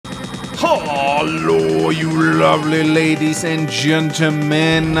Hello, you lovely ladies and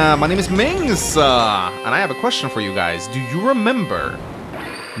gentlemen. My name is Mangs, and I have a question for you guys. Do you remember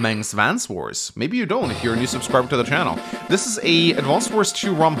Mangsvance Wars? Maybe you don't if you're a new subscriber to the channel. This is a Advanced Wars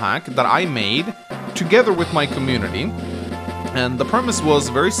 2 ROM hack that I made together with my community. And the premise was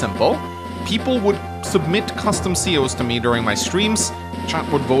very simple. People would submit custom COs to me during my streams, chat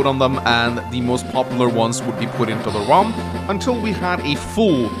would vote on them, and the most popular ones would be put into the ROM until we had a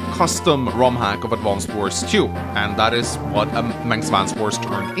full custom ROM hack of Advanced Wars 2. And that is what Mangsvance Wars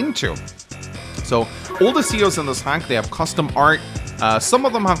turned into. So all the COs in this hack, they have custom art. Some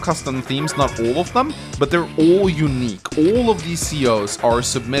of them have custom themes, not all of them, but they're all unique. All of these COs are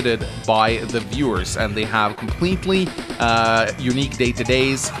submitted by the viewers, and they have completely unique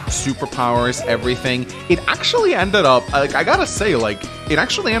day-to-days, superpowers, everything. It actually ended up, I gotta say, it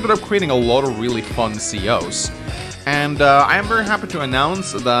actually ended up creating a lot of really fun COs. And I am very happy to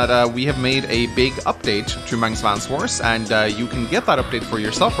announce that we have made a big update to Mangsvance Wars, and you can get that update for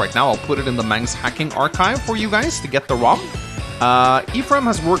yourself right now. I'll put it in the Mangs hacking archive for you guys to get the ROM. Ephraim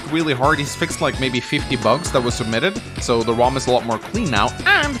has worked really hard. He's fixed like maybe 50 bugs that was submitted, so the ROM is a lot more clean now.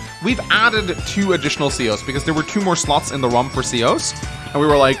 And we've added 2 additional COs because there were 2 more slots in the ROM for COs, and we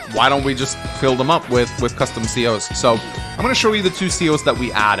were like, why don't we just fill them up with custom COs? So I'm going to show you the 2 COs that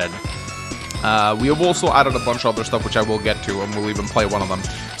we added. We have also added a bunch of other stuff, which I will get to, and we'll even play one of them.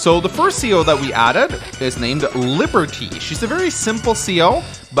 So the first CO that we added is named Liberty. She's a very simple CO,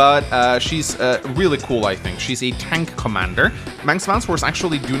 but she's really cool, I think. She's a tank commander. Mangsvance Wars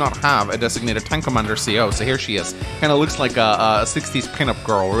actually do not have a designated tank commander CO, so here she is. Kind of looks like a 60s pinup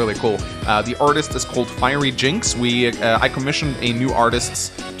girl, really cool. The artist is called Fiery Jinx. I commissioned a new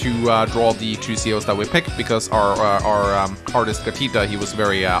artist to draw the 2 COs that we picked because our artist Gatita, he was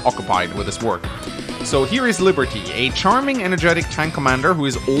very occupied with his work. So here is Liberty, a charming, energetic tank commander who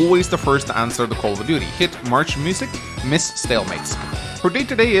is always the first to answer the call of duty. Hit march music, miss stalemates. Her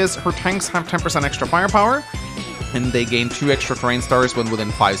day-to-day is her tanks have 10% extra firepower, and they gain 2 extra terrain stars when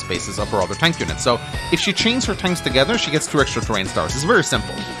within 5 spaces of her other tank units. So if she chains her tanks together, she gets 2 extra terrain stars. It's very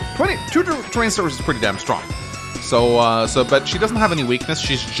simple. 2 terrain stars is pretty damn strong. But she doesn't have any weakness.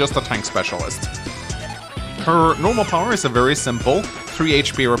 She's just a tank specialist. Her normal power is a very simple 3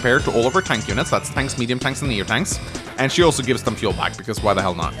 HP repair to all of her tank units. That's tanks, medium tanks, and neo tanks. And she also gives them fuel back, because why the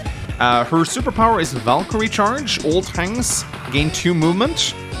hell not? Her superpower is Valkyrie Charge. All tanks gain 2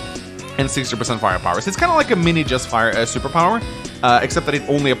 movement and 60% firepower. So it's kind of like a mini Just Fire superpower, except that it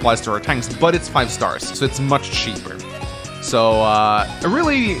only applies to her tanks, but it's 5 stars, so it's much cheaper. So a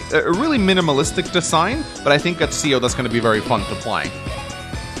really minimalistic design, but I think a CO that's going to be very fun to play.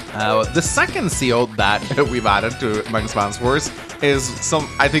 The second CO that we've added to Mangsvance Wars is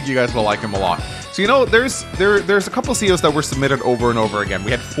I think you guys will like him a lot. So, you know, there's a couple COs that were submitted over and over again.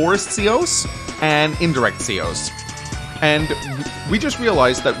 We had forest COs and indirect COs. And we just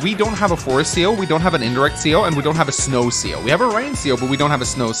realized that we don't have a forest CO, we don't have an indirect CO, and we don't have a snow CO. We have a rain CO, but we don't have a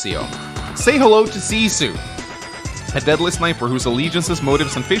snow CO. Say hello to Sisu, a deadly sniper whose allegiances,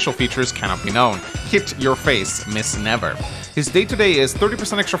 motives, and facial features cannot be known. Hit your face, miss never. His day-to-day is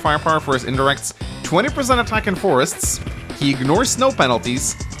 30% extra firepower for his indirects, 20% attack in forests, he ignores snow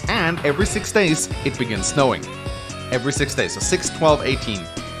penalties, and every 6 days, it begins snowing. Every 6 days, so 6, 12, 18.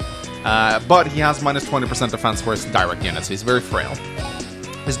 But he has minus 20% defense for his direct units, so he's very frail.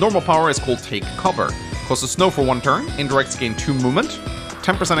 His normal power is called Take Cover. Causes snow for 1 turn, indirects gain 2 movement,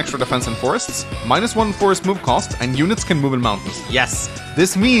 10% extra defense in forests, minus 1 forest move cost, and units can move in mountains. Yes,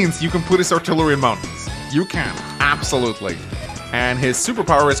 this means you can put his artillery in mountains. You can, absolutely. And his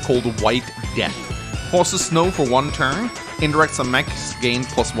superpower is called White Death. Causes snow for 1 turn, indirects and mechs gain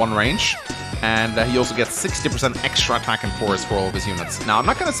 +1 range, and he also gets 60% extra attack in forest for all of his units. Now, I'm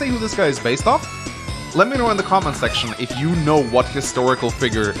not going to say who this guy is based off. Let me know in the comment section if you know what historical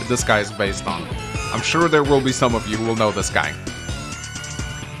figure this guy is based on. I'm sure there will be some of you who will know this guy.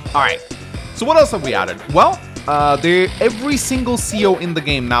 Alright, so what else have we added? Well, every single CO in the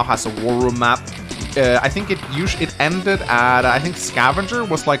game now has a war room map. I think it ended at, I think Scavenger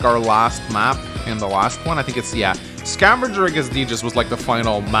was like our last map in the last one. I think it's, yeah, Scavenger against Aegis was like the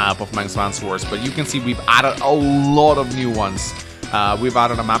final map of Mangsvance Wars, but you can see we've added a lot of new ones. We've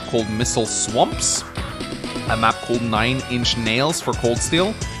added a map called Missile Swamps, a map called 9-inch Nails for Cold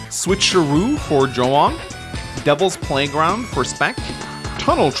Steel, Switcheroo for Joan, Devil's Playground for Spec,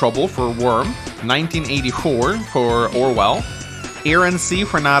 Tunnel Trouble for Worm, 1984 for Orwell, Air and Sea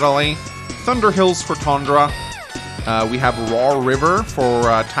for Natalie, Thunder Hills for Tundra, we have Raw River for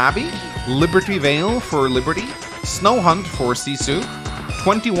Tabby, Liberty Vale for Liberty, Snow Hunt for Sisu,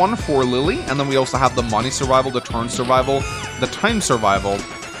 21 for Lily, and then we also have the Money Survival, the Turn Survival, the Time Survival,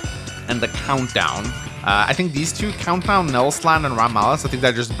 and the Countdown. I think these two, Countdown, Nelsland, and Ram Malice, I think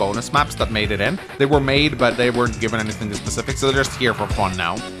they're just bonus maps that made it in. They were made, but they weren't given anything specific, so they're just here for fun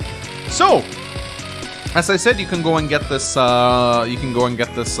now. So, as I said, you can go and get this.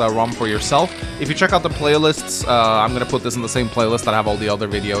 ROM for yourself. If you check out the playlists, I'm gonna put this in the same playlist that I have all the other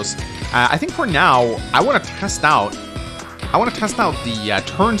videos. I think for now, I want to test out the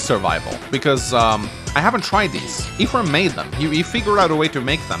turn survival because I haven't tried these. Ephraim made them. He figured out a way to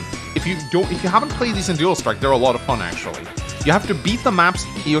make them. If you haven't played these in Dual Strike, they're a lot of fun actually. You have to beat the maps.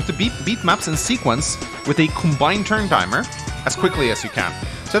 You have to beat maps in sequence with a combined turn timer as quickly as you can.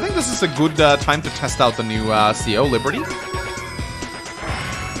 So I think this is a good time to test out the new CO, Liberty.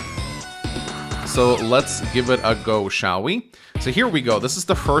 So let's give it a go, shall we? So here we go. This is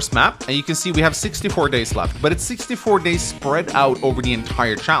the first map, and you can see we have 64 days left, but it's 64 days spread out over the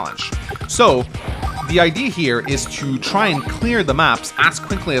entire challenge. So the idea here is to try and clear the maps as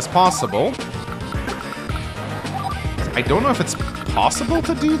quickly as possible. I don't know if it's possible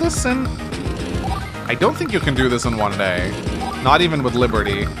to do this in... I don't think you can do this in one day. Not even with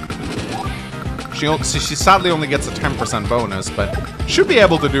Liberty. She sadly only gets a 10% bonus, but should be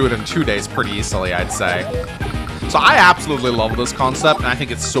able to do it in 2 days pretty easily, I'd say. So I absolutely love this concept, and I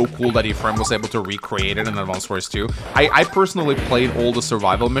think it's so cool that Ephraim was able to recreate it in Advance Wars 2. I personally played all the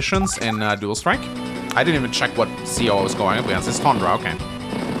survival missions in Dual Strike. I didn't even check what CO I was going up against. It's Tundra, okay.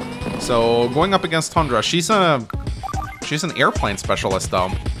 So going up against Tundra, she's an airplane specialist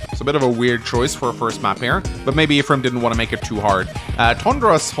though. It's a bit of a weird choice for a first map here, but maybe Ephraim didn't want to make it too hard.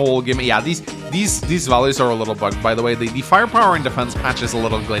 Tundra's whole gimmick, yeah, these values are a little bugged, by the way. The firepower and defense patch is a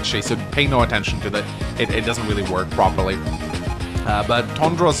little glitchy, so pay no attention to that. It doesn't really work properly. But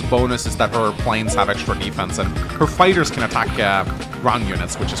Tundra's bonus is that her planes have extra defense, and her fighters can attack ground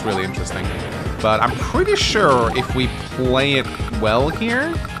units, which is really interesting. But I'm pretty sure if we play it well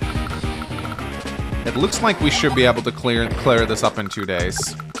here, it looks like we should be able to clear this up in 2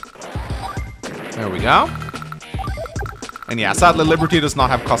 days. There we go. And yeah, sadly, Liberty does not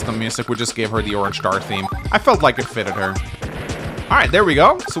have custom music. We just gave her the Orange Star theme. I felt like it fitted her. Alright, there we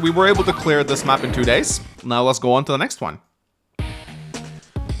go. So we were able to clear this map in 2 days. Now let's go on to the next one.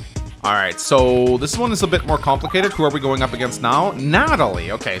 Alright, so this one is a bit more complicated. Who are we going up against now?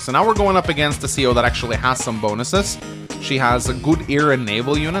 Natalie. Okay, so now we're going up against the CO that actually has some bonuses. She has a good air and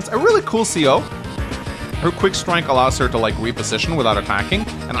naval units. A really cool CO. Her Quick Strike allows her to like reposition without attacking,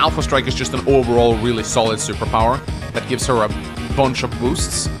 and Alpha Strike is just an overall really solid superpower that gives her a bunch of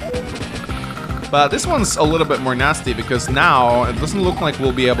boosts. But this one's a little bit more nasty because now it doesn't look like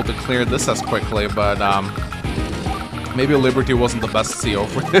we'll be able to clear this as quickly, but maybe Liberty wasn't the best CO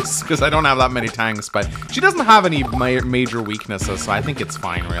for this because I don't have that many tanks, but she doesn't have any major weaknesses, so I think it's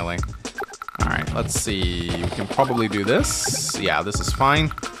fine, really. Alright, let's see. We can probably do this. Yeah, this is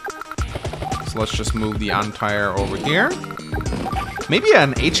fine. So let's just move the Antire over here. Maybe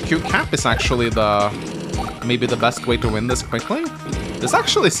an HQ cap is actually maybe the best way to win this quickly. This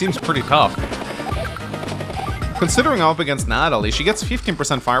actually seems pretty tough. Considering I'm up against Natalie, she gets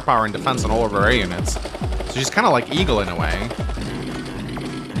 15% firepower and defense on all of her air units. So she's kind of like Eagle in a way.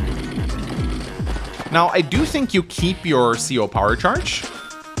 Now, I do think you keep your CO power charge.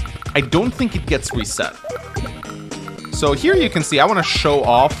 I don't think it gets reset. So here you can see, I want to show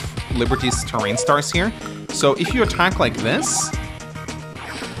off Liberty's terrain stars here. So if you attack like this,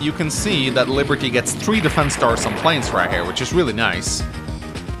 you can see that Liberty gets 3 defense stars on planes right here, which is really nice.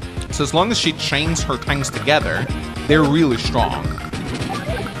 So as long as she chains her tanks together, they're really strong.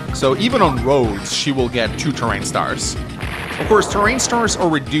 So even on roads, she will get 2 terrain stars. Of course, terrain stars are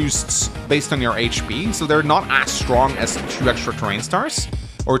reduced based on your HP, so they're not as strong as 2 extra terrain stars.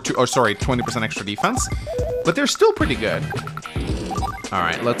 Or 20% extra defense. But they're still pretty good.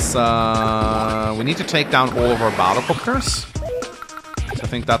 Alright, let's, we need to take down all of our battlecopters. So I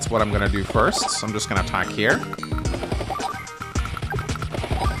think that's what I'm gonna do first. So I'm just gonna attack here.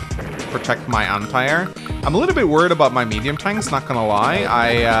 Protect my Antire. I'm a little bit worried about my medium tanks, not gonna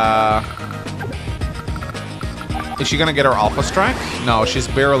lie. Is she gonna get her Alpha Strike? No, she's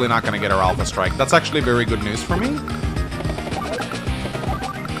barely not gonna get her Alpha Strike. That's actually very good news for me.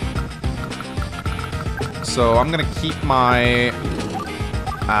 So I'm gonna keep my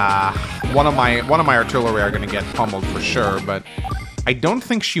one of my artillery are gonna get pummeled for sure, but I don't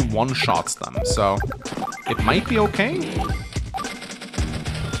think she one-shots them, so it might be okay.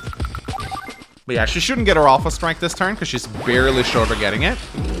 But yeah, she shouldn't get her Alpha Strike this turn because she's barely short of getting it.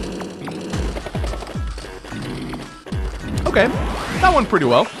 Okay, that went pretty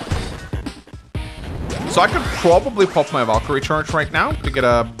well. So I could probably pop my Valkyrie charge right now to get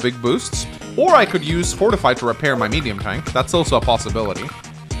a big boost. Or I could use Fortify to repair my medium tank. That's also a possibility.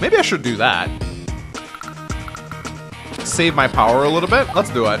 Maybe I should do that. Save my power a little bit.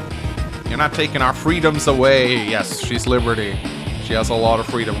 Let's do it. You're not taking our freedoms away. Yes, she's Liberty. She has a lot of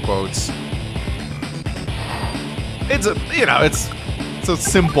freedom quotes. It's a, you know, it's a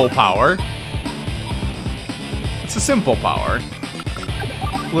simple power. It's a simple power.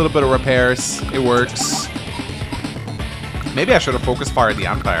 A little bit of repairs. It works. Maybe I should have focused fired the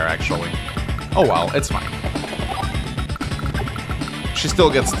Empire, actually. Oh well, it's fine. She still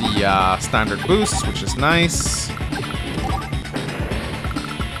gets the standard boost, which is nice.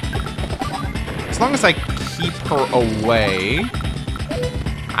 As long as I keep her away...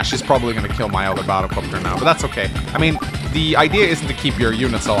 she's probably going to kill my other battlecopter now, but that's okay. I mean, the idea isn't to keep your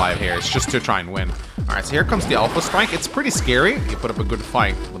units alive here, it's just to try and win. Alright, so here comes the Alpha Strike. It's pretty scary. You put up a good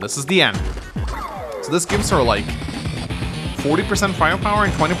fight, but this is the end. So this gives her, like, 40% firepower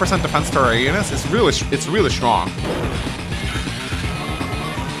and 20% defense to her units. It's really strong.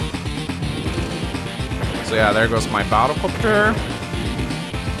 So yeah, there goes my battlecopter.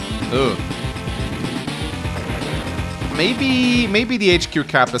 Ugh. Maybe the HQ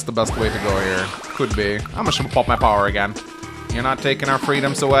cap is the best way to go here. Could be. I'm just gonna pop my power again. You're not taking our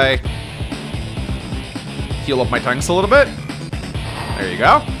freedoms away. Heal up my tanks a little bit. There you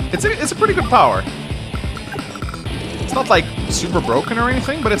go. It's a pretty good power. It's not like super broken or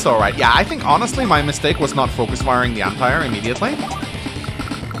anything, but it's alright. Yeah, I think honestly my mistake was not focus firing the Empire immediately.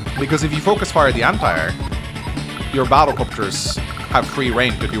 Because if you focus fire the Empire, your battlecopters have free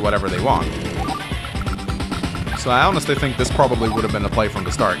reign to do whatever they want. So I honestly think this probably would have been a play from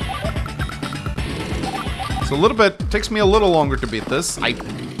the start. So a little bit, takes me a little longer to beat this.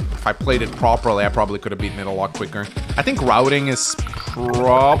 If I played it properly, I probably could have beaten it a lot quicker. I think routing is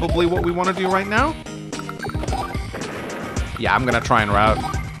probably what we want to do right now. Yeah, I'm gonna try and route.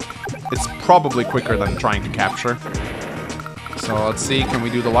 It's probably quicker than trying to capture. So let's see, can we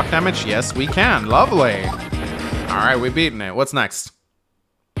do the luck damage? Yes, we can. Lovely. Alright, we've beaten it. What's next?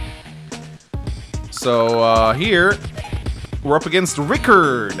 So, here, we're up against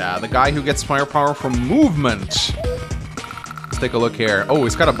Rickard, the guy who gets firepower from movement. Let's take a look here. Oh,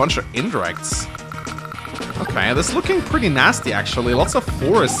 he's got a bunch of indirects. Okay, this is looking pretty nasty, actually. Lots of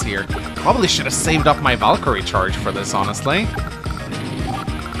forests here. Probably should have saved up my Valkyrie charge for this, honestly.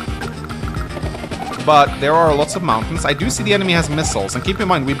 But there are lots of mountains. I do see the enemy has missiles. And keep in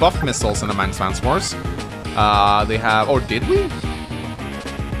mind, we buffed missiles in the Mangsvance Wars. They have... Oh, did we?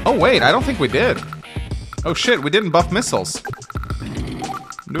 Oh, wait, I don't think we did. Oh shit, we didn't buff missiles.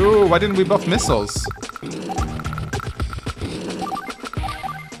 No, why didn't we buff missiles?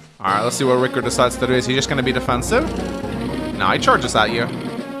 Alright, let's see what Rickard decides to do. Is he just gonna be defensive? No, he charges at you.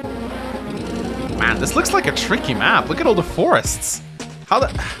 Man, this looks like a tricky map. Look at all the forests. How the...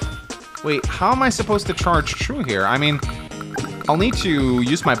 Wait, how am I supposed to charge through here? I mean, I'll need to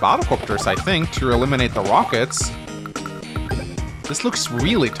use my battlecopters, I think, to eliminate the rockets. This looks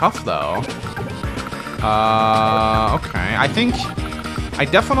really tough, though. Okay. I think I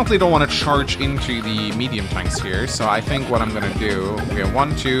definitely don't want to charge into the medium tanks here, so I think what I'm gonna do... Okay,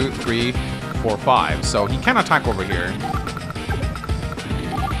 1, 2, 3, 4, 5. So he can attack over here.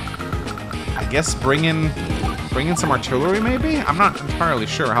 I guess bring in some artillery, maybe? I'm not entirely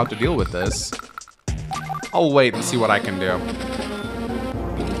sure how to deal with this. I'll wait and see what I can do.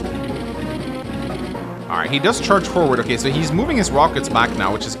 Alright, he does charge forward. Okay, so he's moving his rockets back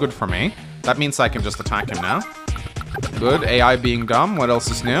now, which is good for me. That means I can just attack him now. Good, AI being dumb. What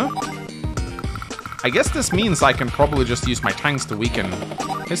else is new? I guess this means I can probably just use my tanks to weaken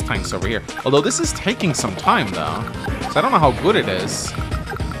his tanks over here. Although this is taking some time, though. So I don't know how good it is.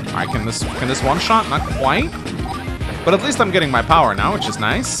 Alright, can this one-shot? Not quite. But at least I'm getting my power now, which is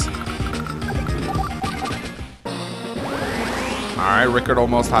nice. Alright, Rickard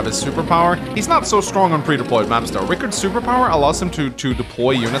almost have his superpower. He's not so strong on pre-deployed maps, though. Rickard's superpower allows him to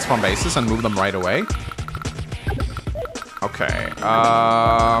deploy units from bases and move them right away. Okay,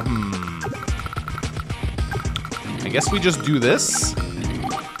 I guess we just do this.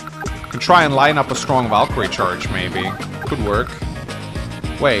 Could try and line up a strong Valkyrie charge, maybe. Could work.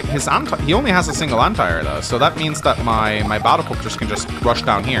 Wait, he only has a single anti-air, though, so that means that my battlecopters can just rush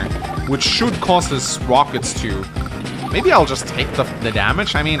down here, which should cause his rockets to... Maybe I'll just take the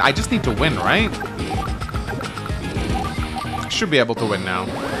damage. I mean, I just need to win, right? Should be able to win now.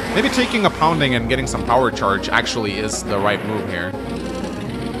 Maybe taking a pounding and getting some power charge actually is the right move here.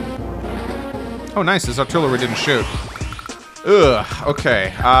 Oh, nice. His artillery didn't shoot. Ugh.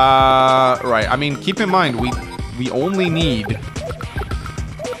 Okay. Right. I mean, keep in mind, we only need...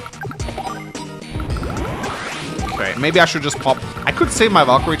 Okay, maybe I should just pop... I could save my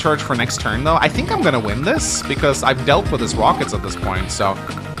Valkyrie charge for next turn, though. I think I'm gonna win this, because I've dealt with his rockets at this point, so...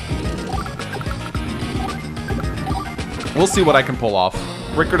 We'll see what I can pull off.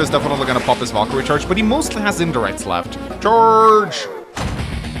 Rickard is definitely going to pop his Valkyrie charge, but he mostly has indirects left. Charge!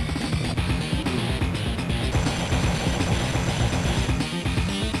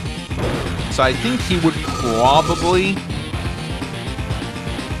 So I think he would probably...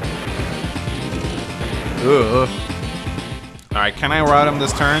 Ugh. Alright, can I route him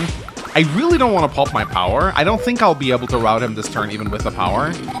this turn? I really don't want to pop my power. I don't think I'll be able to route him this turn even with the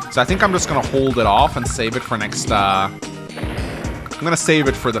power. So I think I'm just going to hold it off and save it for next... I'm going to save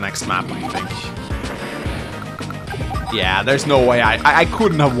it for the next map, I think. Yeah, there's no way I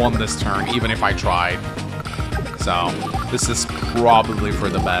couldn't have won this turn even if I tried. So, this is probably for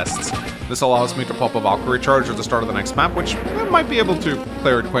the best. This allows me to pop a Valkyrie charge at the start of the next map, which I might be able to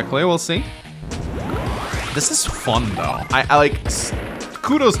clear it quickly. We'll see. This is fun, though. I like...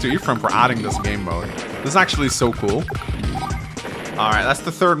 Kudos to Ephraim for adding this game mode. This is actually so cool. Alright, that's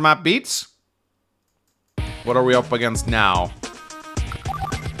the third map beats. What are we up against now?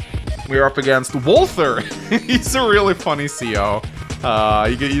 We're up against Walther. He's a really funny CO.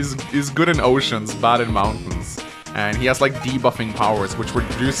 He's good in oceans, bad in mountains. And he has like debuffing powers, which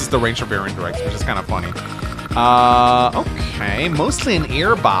reduces the range of air indirects, which is kind of funny. Okay, mostly an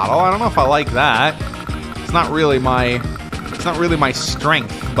air battle. I don't know if I like that. It's not really my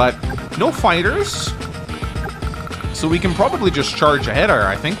strength, but no fighters. So we can probably just charge ahead her,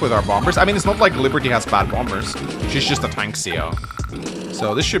 I think, with our bombers. I mean, it's not like Liberty has bad bombers. She's just a tank CO.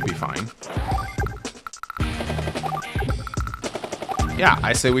 So this should be fine. Yeah,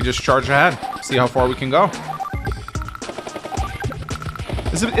 I say we just charge ahead. See how far we can go.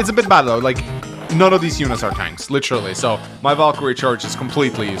 It's a bit bad, though. Like, none of these units are tanks, literally. So my Valkyrie charge is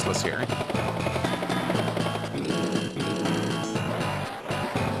completely useless here.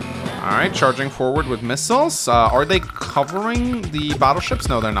 Alright, charging forward with missiles. Are they covering the battleships?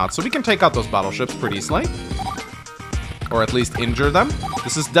 No, they're not. So we can take out those battleships pretty easily. Or at least injure them.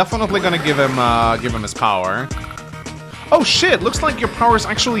 This is definitely going to give him his power. Oh shit, looks like your powers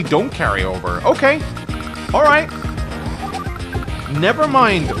actually don't carry over. Okay. Alright. Never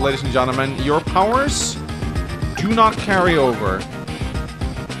mind, ladies and gentlemen. Your powers do not carry over.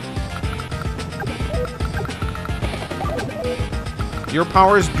 Your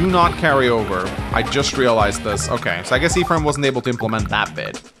powers do not carry over. I just realized this. Okay, so I guess Ephraim wasn't able to implement that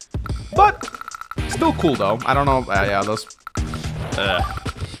bit. But, still cool though. I don't know. Yeah, those...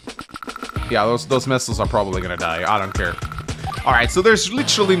 Yeah, those missiles are probably gonna die. I don't care. Alright, so there's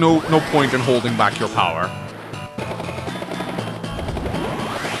literally no point in holding back your power.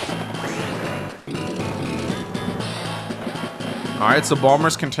 Alright, so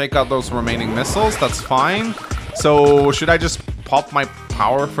bombers can take out those remaining missiles. That's fine. So, should I just pop my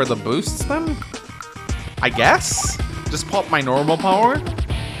power for the boosts then? I guess? Just pop my normal power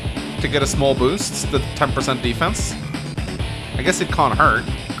to get a small boost, the 10% defense. I guess it can't hurt.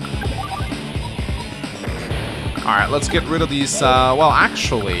 Alright, let's get rid of these, well,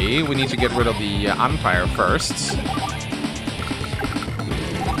 actually, we need to get rid of the Empire first.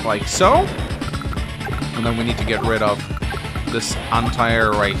 Like so. And then we need to get rid of this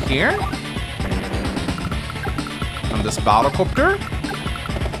Empire right here. And this Battlecopter.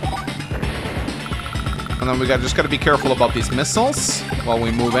 And then we just gotta be careful about these missiles while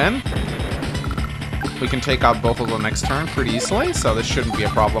we move in. We can take out both of them next turn pretty easily, so this shouldn't be a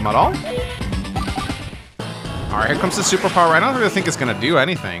problem at all. Alright, here comes the superpower. I don't really think it's gonna do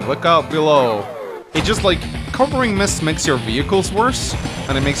anything. Look out below. It just, like, covering mist makes your vehicles worse,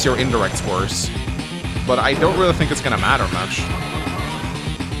 and it makes your indirects worse. But I don't really think it's gonna matter much.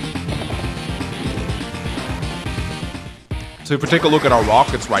 So if we take a look at our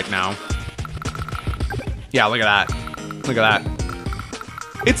rockets right now. Yeah, look at that. Look at that.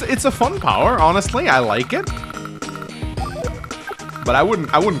 It's a fun power, honestly. I like it. But I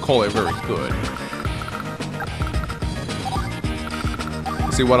wouldn't call it very good.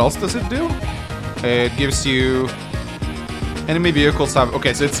 See, what else does it do? It gives you... Enemy vehicles have...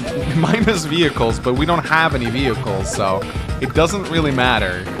 Okay, so it's minus vehicles, but we don't have any vehicles, so it doesn't really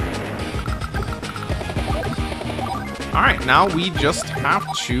matter. Alright, now we just have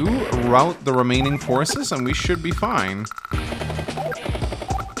to route the remaining forces, and we should be fine.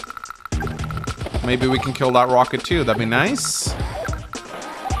 Maybe we can kill that rocket too, that'd be nice.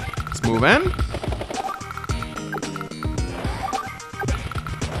 Let's move in.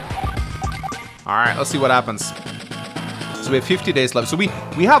 Alright, let's see what happens. So we have 50 days left. So we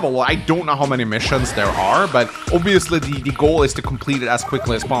have a lot. I don't know how many missions there are, but obviously the goal is to complete it as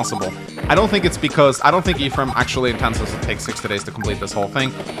quickly as possible. I don't think it's because... I don't think Ephraim actually intends us to take 60 days to complete this whole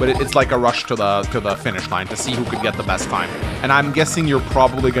thing, but it's like a rush to the finish line to see who could get the best time. And I'm guessing you're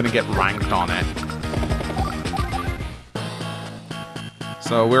probably going to get ranked on it.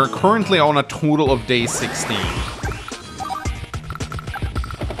 So we're currently on a total of day 16.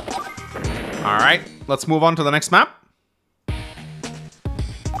 Alright, let's move on to the next map.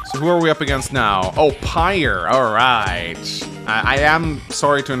 So who are we up against now? Oh, Pyre, alright. I am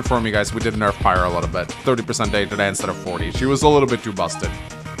sorry to inform you guys, we did nerf Pyre a little bit. 30% day today instead of 40. She was a little bit too busted.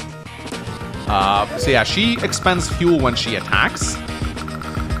 So yeah, she expends fuel when she attacks.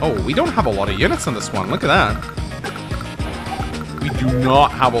 Oh, we don't have a lot of units in this one, look at that. We do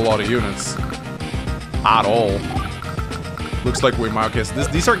not have a lot of units. At all. Looks like we might... Okay, so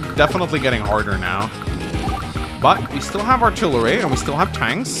these are definitely getting harder now. But we still have artillery, and we still have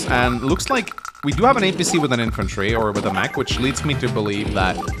tanks, and it looks like we do have an APC with an infantry, or with a mech, which leads me to believe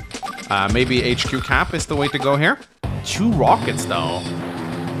that maybe HQ cap is the way to go here. 2 rockets, though.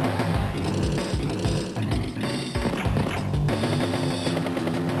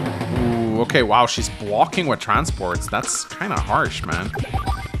 Ooh, okay, wow, she's blocking with transports. That's kind of harsh, man.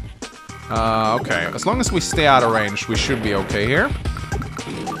 Okay, as long as we stay out of range, we should be okay here.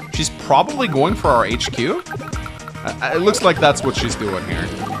 She's probably going for our HQ. It looks like that's what she's doing here.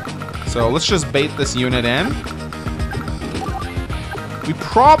 So let's just bait this unit in. We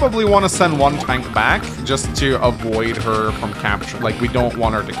probably want to send 1 tank back just to avoid her from capture. Like, we don't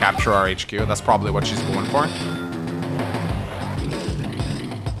want her to capture our HQ. That's probably what she's going for.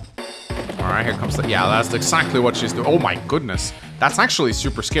 Alright, here comes the... Yeah, that's exactly what she's doing. Oh my goodness. That's actually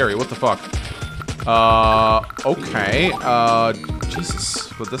super scary. What the fuck? Okay.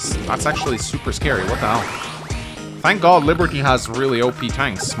 Jesus. But that's actually super scary. What the hell? Thank God Liberty has really OP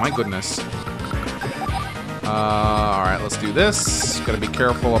tanks. My goodness. Alright, let's do this. Gotta be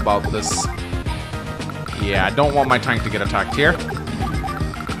careful about this. Yeah, I don't want my tank to get attacked here.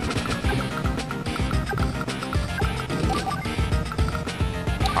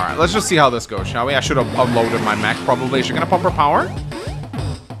 Alright, let's just see how this goes, shall we? I should have unloaded my mech, probably. Is she gonna pump her power?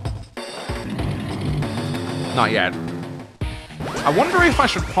 Not yet. I wonder if I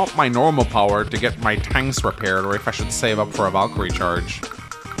should pump my normal power to get my tanks repaired, or if I should save up for a Valkyrie charge.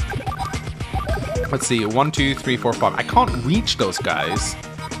 Let's see, 1, 2, 3, 4, 5. I can't reach those guys.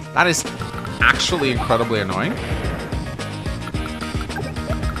 That is actually incredibly annoying.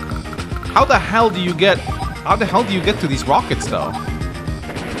 How the hell do you get to these rockets, though?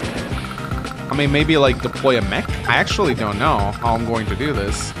 I mean, maybe, like, deploy a mech? I actually don't know how I'm going to do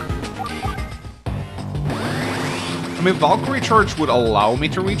this. I mean, Valkyrie charge would allow me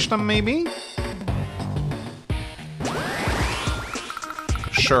to reach them, maybe?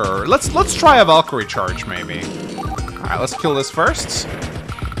 Sure. Let's try a Valkyrie charge, maybe. Alright, let's kill this first.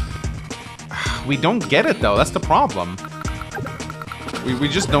 We don't get it, though. That's the problem. We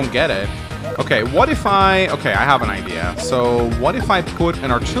just don't get it. Okay, what if I... Okay, I have an idea. So, what if I put an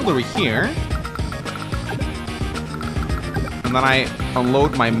artillery here? And then I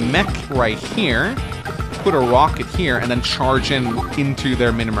unload my mech right here. Put a rocket here, and then charge into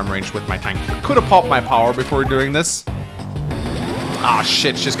their minimum range with my tank. Could have popped my power before doing this. Ah,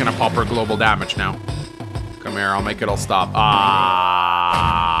 shit, she's gonna pop her global damage now. Come here, I'll make it all stop. Ah.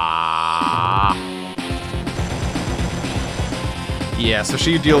 Yeah, so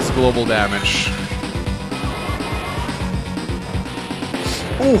she deals global damage.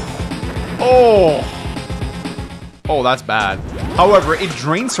 Ooh. Oh. Oh, that's bad. However, it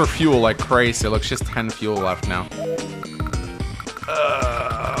drains her fuel like crazy. Look, she has 10 fuel left now.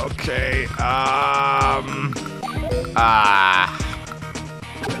 Okay.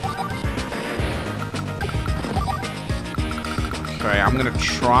 Okay, I'm gonna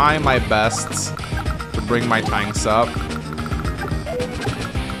try my best to bring my tanks up.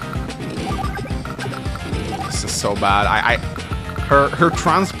 This is so bad. Her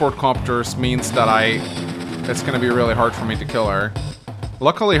transport copters means that it's gonna be really hard for me to kill her.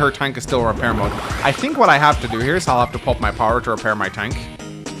 Luckily, her tank is still repair mode. I think what I have to do here is I'll have to pop my power to repair my tank.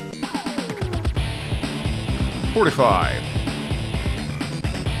 45.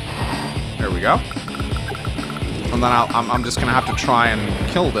 There we go. And then I'm just gonna have to try and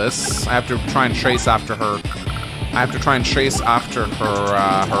kill this. I have to try and chase after her. I have to try and chase after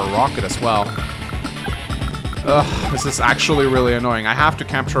her rocket as well. Ugh, this is actually really annoying. I have to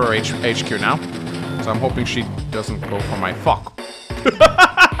capture her HQ now. So I'm hoping she doesn't go for my... Fuck.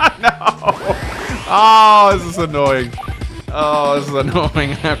 No! Oh, this is annoying. Oh, this is annoying.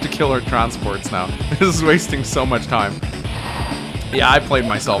 I have to kill her transports now. This is wasting so much time. Yeah, I played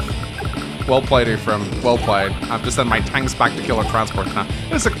myself. Well played, Ephraim. Well played. I have to send my tanks back to kill her transports now.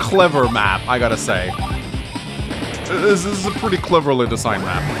 It's a clever map, I gotta say. This is a pretty cleverly designed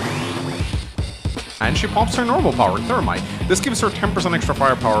map. And she pops her normal power, Thermite. This gives her 10% extra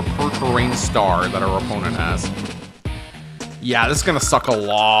firepower per terrain star that her opponent has. Yeah, this is gonna suck a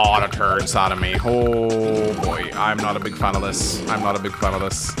lot of turns out of me. Oh boy, I'm not a big fan of this. I'm not a big fan of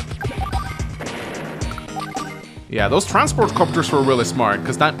this. Yeah, those transport copters were really smart,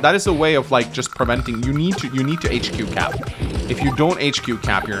 because that is a way of like just preventing. You need to HQ cap. If you don't HQ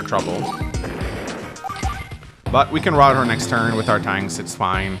cap, you're in trouble. But we can route her next turn with our tanks. It's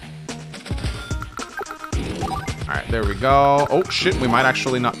fine. All right, there we go. Oh shit, we might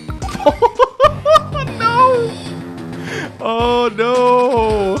actually not. No. Oh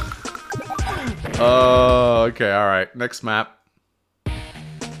no. Okay. All right. Next map.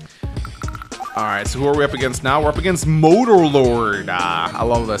 Alright, so who are we up against now? We're up against Motor Lord. I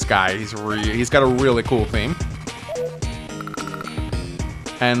love this guy. He's got a really cool theme.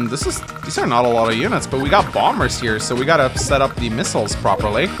 And these are not a lot of units, but we got bombers here, so we gotta set up the missiles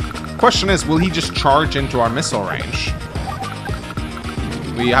properly. Question is, will he just charge into our missile range?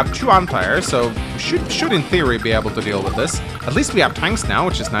 We have 2 anti-air, so we should in theory be able to deal with this. At least we have tanks now,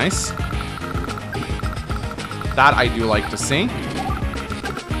 which is nice. That I do like to see.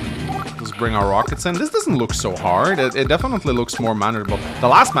 Bring our rockets in. This doesn't look so hard. It definitely looks more manageable. The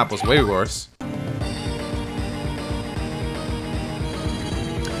last map was way worse.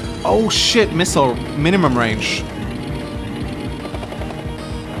 Oh shit, missile minimum range.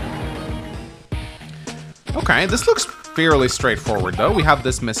 Okay, this looks fairly straightforward though. We have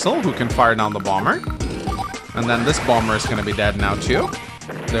this missile who can fire down the bomber. And then this bomber is gonna be dead now too.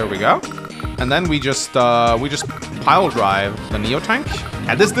 There we go. And then we just pile drive the Neo tank.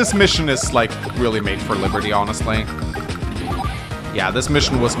 Yeah, this mission is like really made for Liberty, honestly. Yeah, this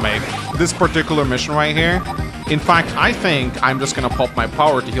mission was made. This particular mission right here. In fact, I think I'm just gonna pop my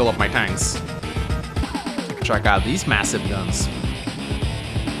power to heal up my tanks. Check out these massive guns.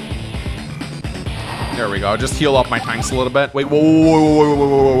 There we go. Just heal up my tanks a little bit. Wait,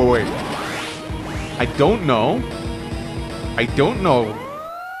 wait. I don't know.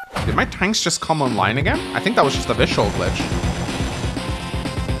 Did my tanks just come online again? I think that was just a visual glitch.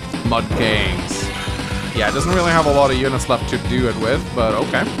 Mud Kings. Yeah, it doesn't really have a lot of units left to do it with, but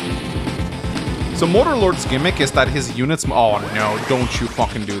okay. So Motor Lord's gimmick is that his units... Oh no, don't you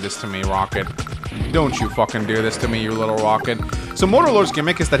fucking do this to me, Rocket. Don't you fucking do this to me, you little rocket. So Motor Lord's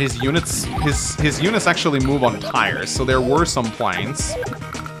gimmick is that his units actually move on tires, so there were some planes.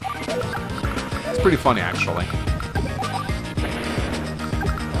 It's pretty funny, actually.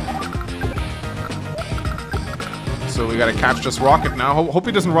 So we gotta catch this rocket now. Hope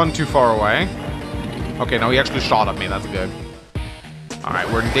he doesn't run too far away. Okay, no, he actually shot at me. That's good. Alright,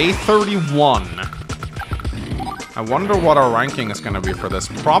 we're in day 31. I wonder what our ranking is gonna be for this.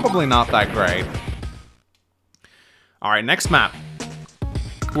 Probably not that great. Alright, next map.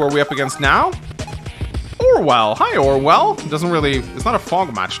 Who are we up against now? Orwell. Hi, Orwell. It's not a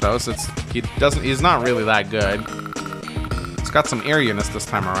fog match, though, so he's not really that good. It's got some air units this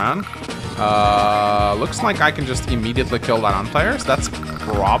time around. Looks like I can just immediately kill that anti-air, so that's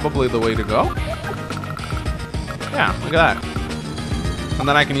probably the way to go. Yeah, look at that. And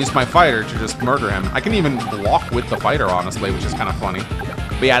then I can use my fighter to just murder him. I can even block with the fighter, honestly, which is kind of funny.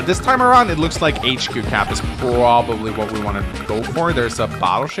 But yeah, this time around, it looks like HQ cap is probably what we want to go for. There's a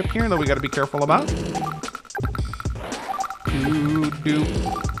battleship here that we got to be careful about.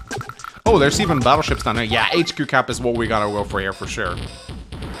 Oh, there's even battleships down there. Yeah, HQ cap is what we got to go for here, for sure.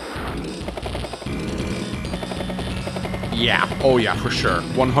 Yeah. Oh, yeah, for sure.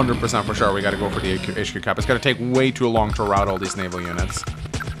 100% for sure we got to go for the HQ cap. It's going to take way too long to route all these naval units.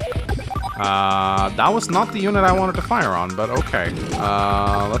 That was not the unit I wanted to fire on, but okay.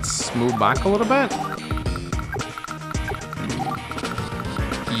 Let's move back a little bit.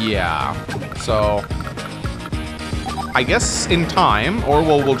 Yeah. So, I guess in time,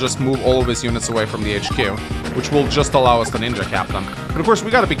 Orwell will just move all of his units away from the HQ, which will just allow us to ninja cap them. But of course,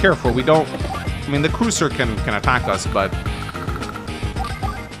 we got to be careful. We don't... I mean, the cruiser can attack us, but...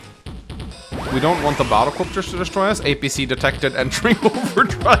 we don't want the battlecopters to destroy us. APC detected entering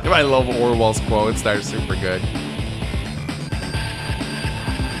overdrive. I love Orwell's quotes. They're super good.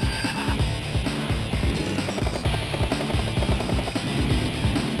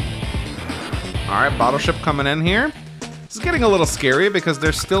 Alright, battleship coming in here. This is getting a little scary because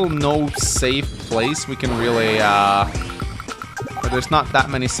there's still no safe place we can really, there's not that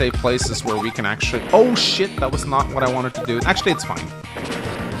many safe places where we can actually... Oh shit, that was not what I wanted to do. Actually, it's fine.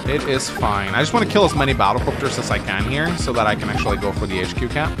 It is fine. I just want to kill as many battlecopters as I can here so that I can actually go for the HQ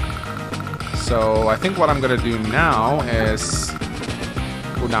cap. So I think what I'm going to do now is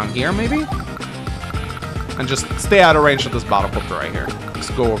go down here maybe? And just stay out of range of this battlecopter right here.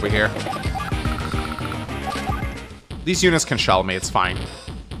 Just go over here. These units can shell me, it's fine.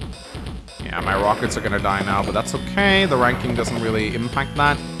 Yeah, my rockets are gonna die now, but that's okay. The ranking doesn't really impact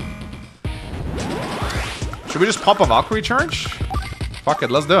that. Should we just pop a Valkyrie charge? Fuck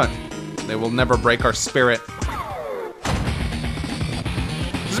it, let's do it. They will never break our spirit.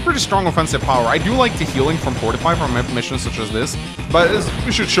 This is a pretty strong offensive power. I do like the healing from Fortify from missions such as this, but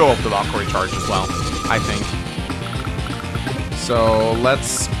we should show off the Valkyrie charge as well, I think. So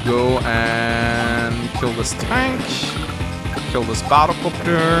let's go and kill this tank, kill this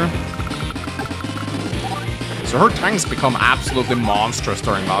battlecopter. So her tanks become absolutely monstrous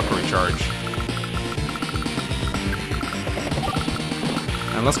during Valkyrie charge.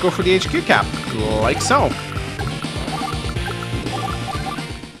 And let's go for the HQ cap, like so.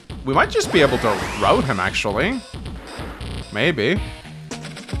 We might just be able to rout him, actually. Maybe.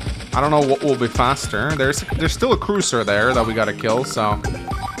 I don't know what will be faster. There's still a cruiser there that we gotta kill, so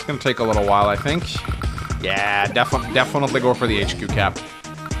it's gonna take a little while, I think. Yeah, definitely go for the HQ cap.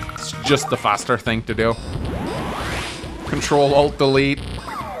 It's just the faster thing to do. Control, Alt, Delete.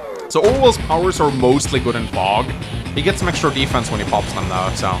 So Orwell's powers are mostly good in fog. He gets some extra defense when he pops them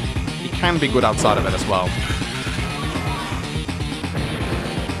though, so he can be good outside of it as well.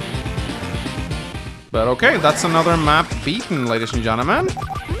 But okay, that's another map beaten, ladies and gentlemen.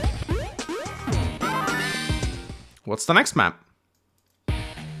 What's the next map?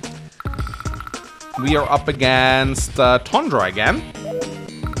 We are up against Tundra again.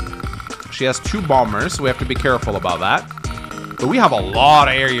 She has 2 bombers, so we have to be careful about that. But we have a lot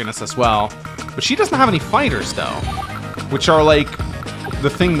of air units as well. But she doesn't have any fighters, though, which are, like, the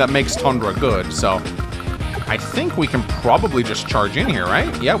thing that makes Tundra good. So I think we can probably just charge in here, right?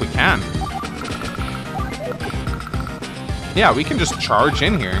 Yeah, we can. Yeah, we can just charge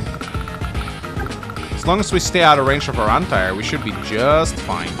in here. As long as we stay out of range of her anti-air, we should be just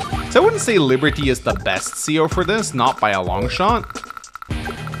fine. So I wouldn't say Liberty is the best CO for this, not by a long shot.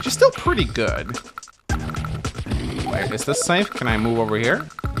 She's still pretty good. Wait, is this safe? Can I move over here?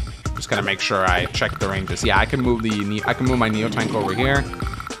 Just gonna make sure I check the ranges. Yeah, I can move my Neo tank over here.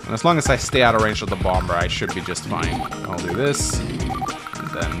 And as long as I stay out of range of the bomber, I should be just fine. I'll do this, and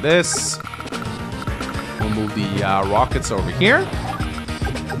then this. We'll move the rockets over here.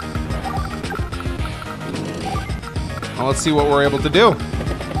 Well, let's see what we're able to do.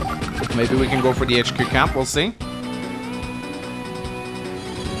 Maybe we can go for the HQ cap, we'll see.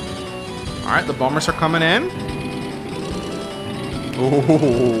 Alright, the bombers are coming in.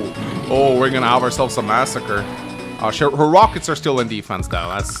 Oh, we're gonna have ourselves a massacre. Her rockets are still in defense, though.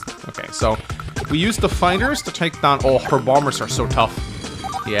 That's okay. So we use the fighters to take down. Oh, her bombers are so tough.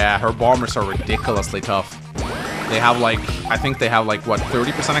 Yeah, her bombers are ridiculously tough. They have like, I think they have like what,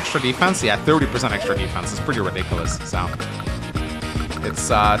 30% extra defense? Yeah, 30% extra defense. It's pretty ridiculous. So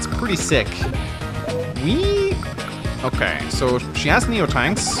it's pretty sick. Okay, so she has Neo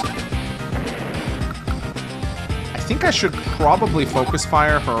tanks. I think I should probably focus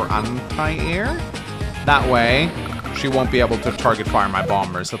fire her anti-air. That way, she won't be able to target fire my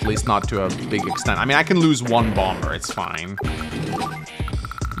bombers, at least not to a big extent. I mean, I can lose 1 bomber, it's fine.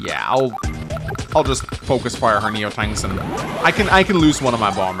 Yeah, I'll just focus fire her Neo tanks, and I can lose 1 of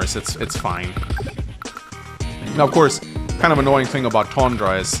my bombers. It's fine. Now, of course, kind of annoying thing about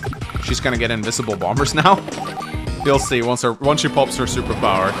Tundra is she's gonna get invisible bombers now. You'll see once she pops her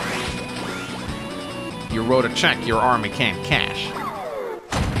superpower. You wrote a check your army can't cash.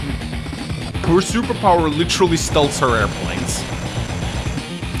 Her superpower literally stealths her airplanes.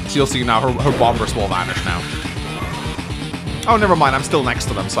 So you'll see now her bombers will vanish now. Oh, never mind. I'm still next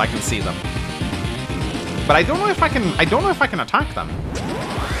to them, so I can see them. But I don't know if I can attack them.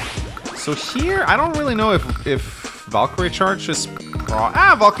 So here, I don't really know if Valkyrie charge is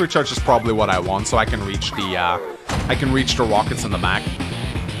Valkyrie charge is probably what I want, so I can reach the rockets in the back.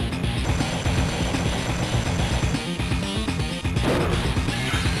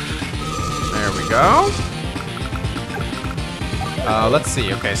 There we go. Let's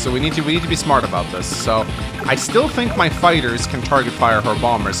see. Okay, so we need to be smart about this. So I still think my fighters can target fire her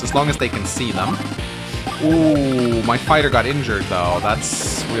bombers as long as they can see them. Ooh, my fighter got injured though.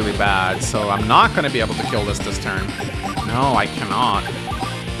 That's really bad. So I'm not going to be able to kill this turn. No, I cannot.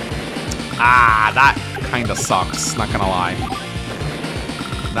 Ah, that kind of sucks. Not gonna lie.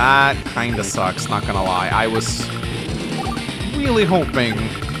 That kind of sucks. Not gonna lie. I was really hoping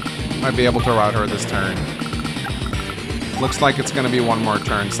I'd be able to rout her this turn. Looks like it's gonna be 1 more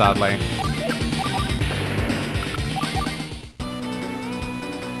turn, sadly.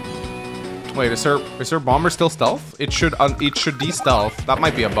 Wait, is her bomber still stealth? It should de-stealth. That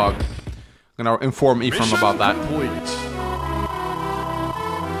might be a bug. I'm gonna inform Ephraim about that.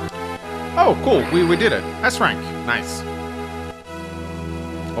 Oh, cool. We did it. S rank. Nice.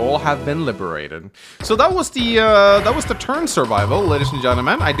 all have been liberated. So that was the turn survival, ladies and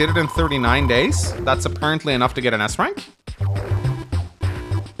gentlemen. I did it in 39 days. That's apparently enough to get an S rank.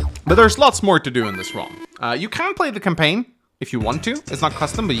 But there's lots more to do in this ROM. You can play the campaign if you want to. It's not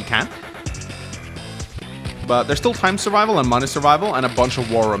custom, but you can. But there's still time survival and money survival and a bunch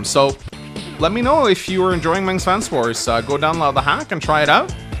of war rooms. So let me know if you are enjoying Mangsvance Wars. Go download the hack and try it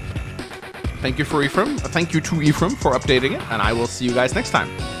out. Thank you to Ephraim for updating it, and I will see you guys next time.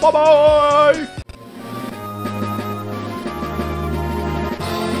 Bye-bye!